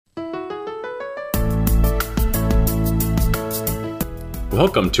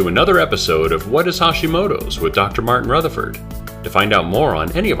Welcome to another episode of What is Hashimoto's with Dr. Martin Rutherford. To find out more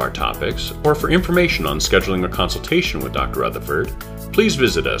on any of our topics, or for information on scheduling a consultation with Dr. Rutherford, please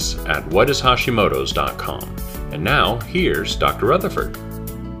visit us at whatishashimoto's.com. And now, here's Dr. Rutherford.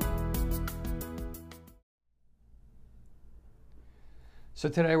 So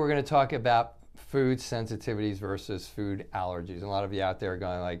today we're going to talk about food sensitivities versus food allergies. And a lot of you out there are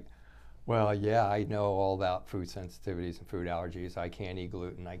going like, well, yeah, I know all about food sensitivities and food allergies. I can't eat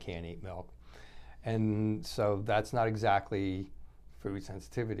gluten, I can't eat milk. And so that's not exactly food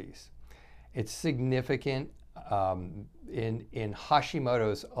sensitivities. It's significant in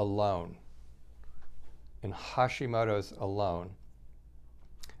Hashimoto's alone. In Hashimoto's alone,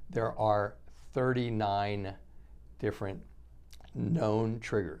 there are 39 different known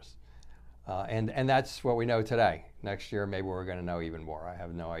triggers. And that's what we know today. Next year, maybe we're going to know even more. I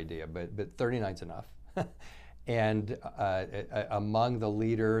have no idea, but 39's enough. And among the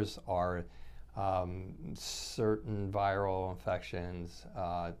leaders are certain viral infections,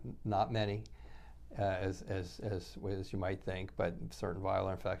 not many, as you might think, but certain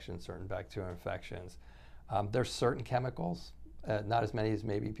viral infections, certain bacterial infections. There's certain chemicals, not as many as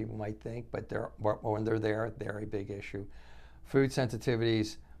maybe people might think, but when they're there, they're a big issue. Food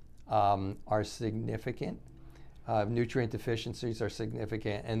sensitivities are significant. Nutrient deficiencies are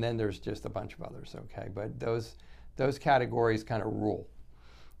significant, and then there's just a bunch of others, okay? But those categories kind of rule.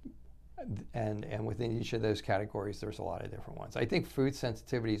 And within each of those categories, there's a lot of different ones. I think food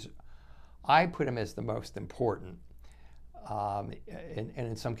sensitivities, I put them as the most important. And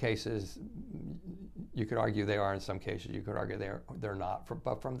in some cases, you could argue they are. In some cases, you could argue they're not.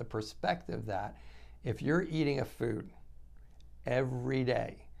 But from the perspective that if you're eating a food every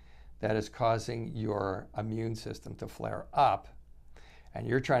day that is causing your immune system to flare up, and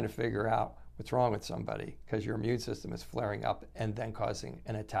you're trying to figure out what's wrong with somebody because your immune system is flaring up and then causing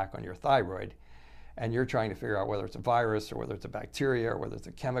an attack on your thyroid, and you're trying to figure out whether it's a virus or whether it's a bacteria or whether it's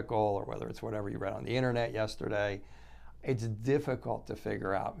a chemical or whether it's whatever you read on the internet yesterday, it's difficult to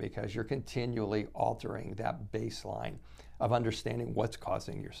figure out because you're continually altering that baseline of understanding what's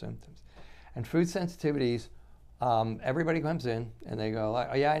causing your symptoms. And food sensitivities, everybody comes in and they go, like,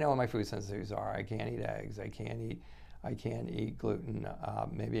 oh, yeah, I know what my food sensitivities are. I can't eat eggs. I can't eat gluten.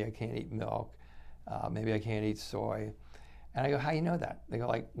 Maybe I can't eat milk. Maybe I can't eat soy. And I go, how do you know that? They go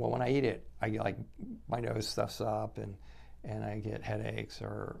like, well, when I eat it, I get like my nose stuffs up and I get headaches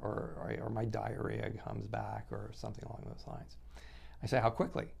or my diarrhea comes back or something along those lines. I say, how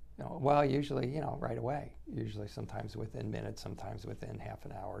quickly? Well, usually, right away. Usually sometimes within minutes, sometimes within half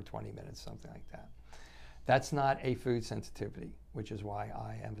an hour, 20 minutes, something like that. That's not a food sensitivity, which is why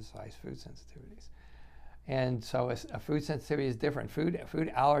I emphasize food sensitivities. And so a food sensitivity is different. Food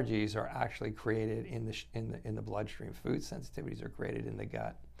allergies are actually created in the bloodstream. Food sensitivities are created in the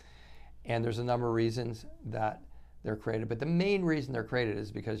gut. And there's a number of reasons that they're created, but the main reason they're created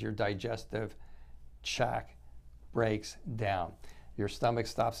is because your digestive tract breaks down. Your stomach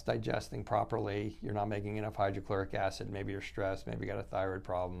stops digesting properly. You're not making enough hydrochloric acid. Maybe you're stressed. Maybe you got a thyroid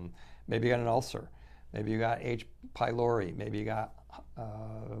problem. Maybe you got an ulcer. Maybe you got H. pylori. Maybe you got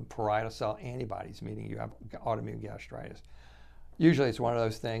parietal cell antibodies, meaning you have autoimmune gastritis. Usually it's one of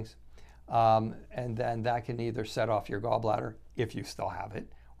those things. And then that can either set off your gallbladder, if you still have it,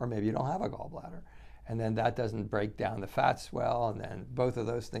 or maybe you don't have a gallbladder. And then that doesn't break down the fats well, and then both of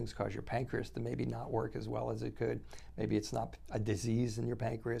those things cause your pancreas to maybe not work as well as it could. Maybe it's not a disease in your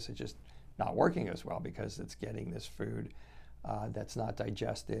pancreas, it's just not working as well because it's getting this food that's not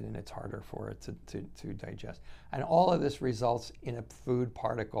digested, and it's harder for it to digest. And all of this results in a food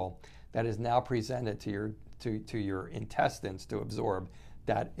particle that is now presented to your intestines to absorb.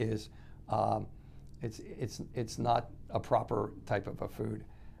 That is, it's not a proper type of a food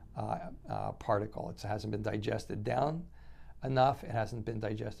particle. It hasn't been digested down enough. It hasn't been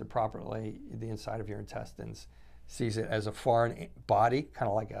digested properly. The inside of your intestines sees it as a foreign body, kind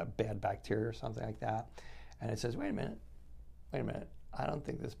of like a bad bacteria or something like that, and it says, wait a minute, I don't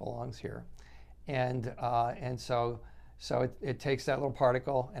think this belongs here. And so it takes that little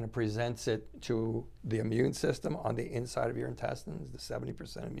particle and it presents it to the immune system on the inside of your intestines, the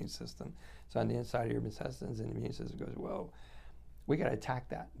 70% immune system. So on the inside of your intestines, and the immune system goes, whoa, we got to attack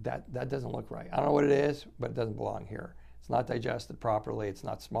that. That doesn't look right. I don't know what it is, but it doesn't belong here. It's not digested properly. It's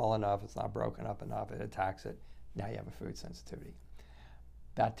not small enough. It's not broken up enough. It attacks it. Now you have a food sensitivity.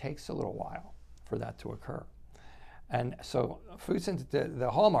 That takes a little while for that to occur. And so the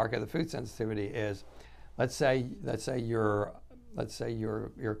hallmark of the food sensitivity is, let's say your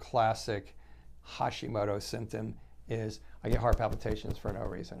classic Hashimoto symptom is I get heart palpitations for no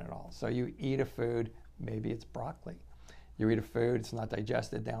reason at all. So you eat a food, maybe it's broccoli. You eat a food, it's not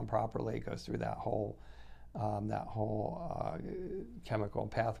digested down properly, it goes through that whole chemical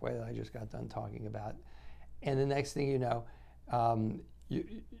pathway that I just got done talking about. And the next thing you know,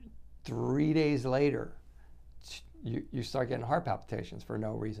 3 days later, you start getting heart palpitations for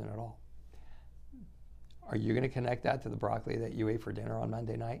no reason at all. Are you going to connect that to the broccoli that you ate for dinner on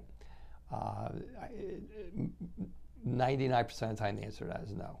Monday night? 99% of the time the answer to that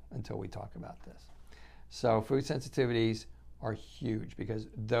is no, until we talk about this. So food sensitivities are huge because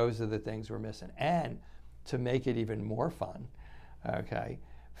those are the things we're missing. And to make it even more fun, okay,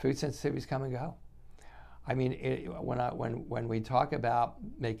 food sensitivities come and go. I mean, when we talk about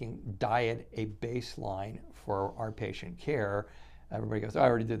making diet a baseline for our patient care, everybody goes, oh, I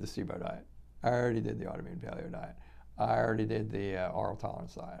already did the SIBO diet. I already did the autoimmune paleo diet. I already did the oral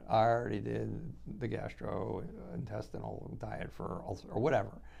tolerance diet. I already did the gastrointestinal diet for ulcer or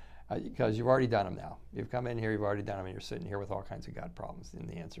whatever. Because you've already done them now. You've come in here, you've already done them, and you're sitting here with all kinds of gut problems. And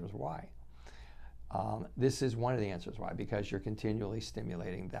the answer is why. This is one of the answers why, because you're continually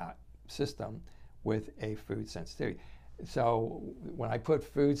stimulating that system with a food sensitivity. So when I put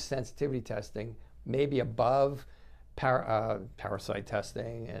food sensitivity testing maybe above parasite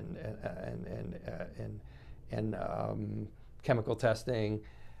testing and chemical testing,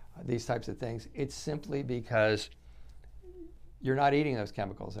 these types of things, it's simply because you're not eating those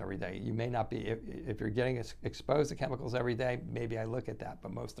chemicals every day. You may not be, if you're getting exposed to chemicals every day, maybe I look at that,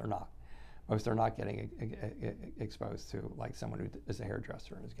 but most are not. Most are not getting exposed to, like someone who is a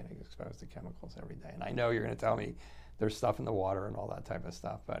hairdresser and is getting exposed to chemicals every day. And I know you're going to tell me there's stuff in the water and all that type of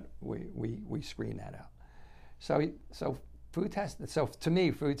stuff, but we screen that out. So food testing. So to me,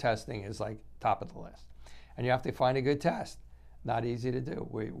 food testing is like top of the list, and you have to find a good test. Not easy to do.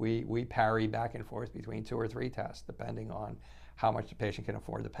 We parry back and forth between 2 or 3 tests, depending on how much the patient can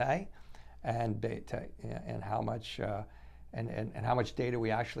afford to pay, and how much and how much data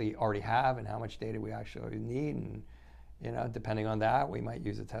we actually already have, and how much data we actually need, and depending on that, we might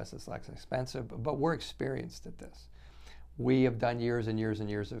use a test that's less expensive. But we're experienced at this. We have done years and years and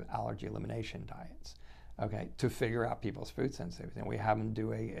years of allergy elimination diets, okay, to figure out people's food sensitivity, and we have them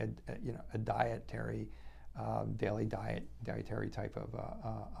do a dietary. Daily dietary type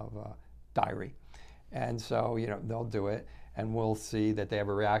of diary. And so, they'll do it, and we'll see that they have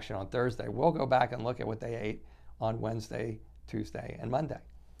a reaction on Thursday. We'll go back and look at what they ate on Wednesday, Tuesday, and Monday.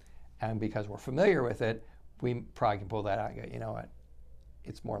 And because we're familiar with it, we probably can pull that out and go, you know what,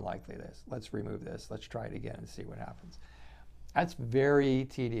 it's more likely this. Let's remove this. Let's try it again and see what happens. That's very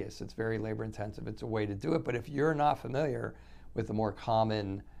tedious. It's very labor intensive. It's a way to do it. But if you're not familiar with the more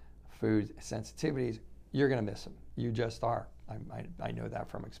common food sensitivities, you're going to miss them. You just are. I know that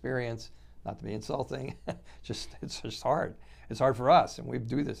from experience, not to be insulting. It's just hard. It's hard for us, and we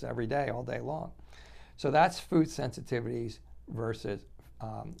do this every day, all day long. So that's food sensitivities versus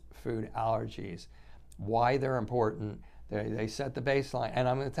food allergies. Why they're important. They set the baseline. And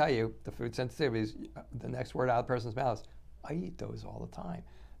I'm going to tell you, the food sensitivities, the next word out of the person's mouth is, I eat those all the time.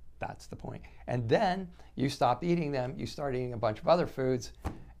 That's the point. And then you stop eating them, you start eating a bunch of other foods,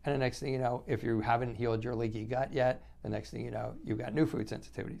 and the next thing you know, if you haven't healed your leaky gut yet, the next thing you know, you've got new food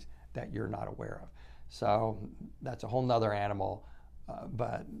sensitivities that you're not aware of. So that's a whole nother animal.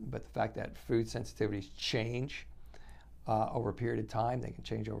 But the fact that food sensitivities change over a period of time, they can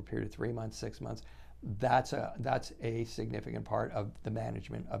change over a period of 3 months, 6 months, that's a significant part of the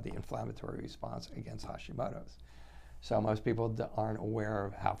management of the inflammatory response against Hashimoto's. So most people aren't aware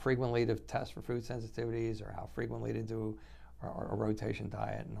of how frequently to test for food sensitivities or how frequently to do a rotation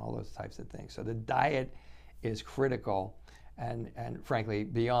diet and all those types of things. So the diet is critical, and frankly,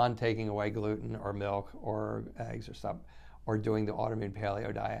 beyond taking away gluten or milk or eggs or stuff, or doing the autoimmune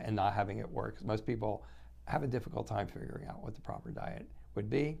paleo diet and not having it work. Most people have a difficult time figuring out what the proper diet would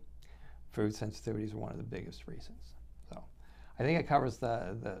be. Food sensitivities is one of the biggest reasons. So I think it covers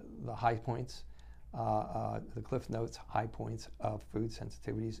the high points, the Cliff Notes high points of food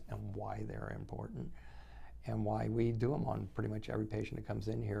sensitivities and why they're important, and why we do them on pretty much every patient that comes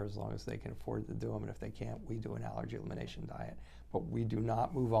in here, as long as they can afford to do them. And if they can't, we do an allergy elimination diet. But we do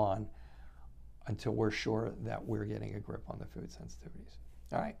not move on until we're sure that we're getting a grip on the food sensitivities.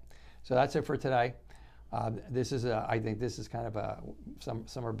 All right, so that's it for today. I think this is kind of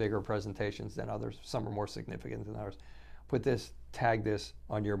some are bigger presentations than others. Some are more significant than others. Tag this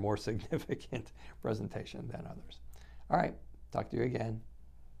on your more significant presentation than others. All right, talk to you again.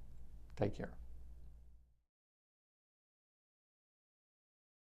 Take care.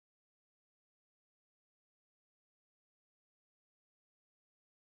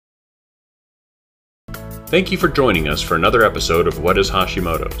 Thank you for joining us for another episode of What is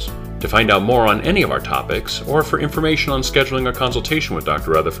Hashimoto's? To find out more on any of our topics, or for information on scheduling a consultation with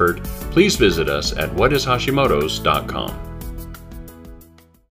Dr. Rutherford, please visit us at whatishashimoto's.com.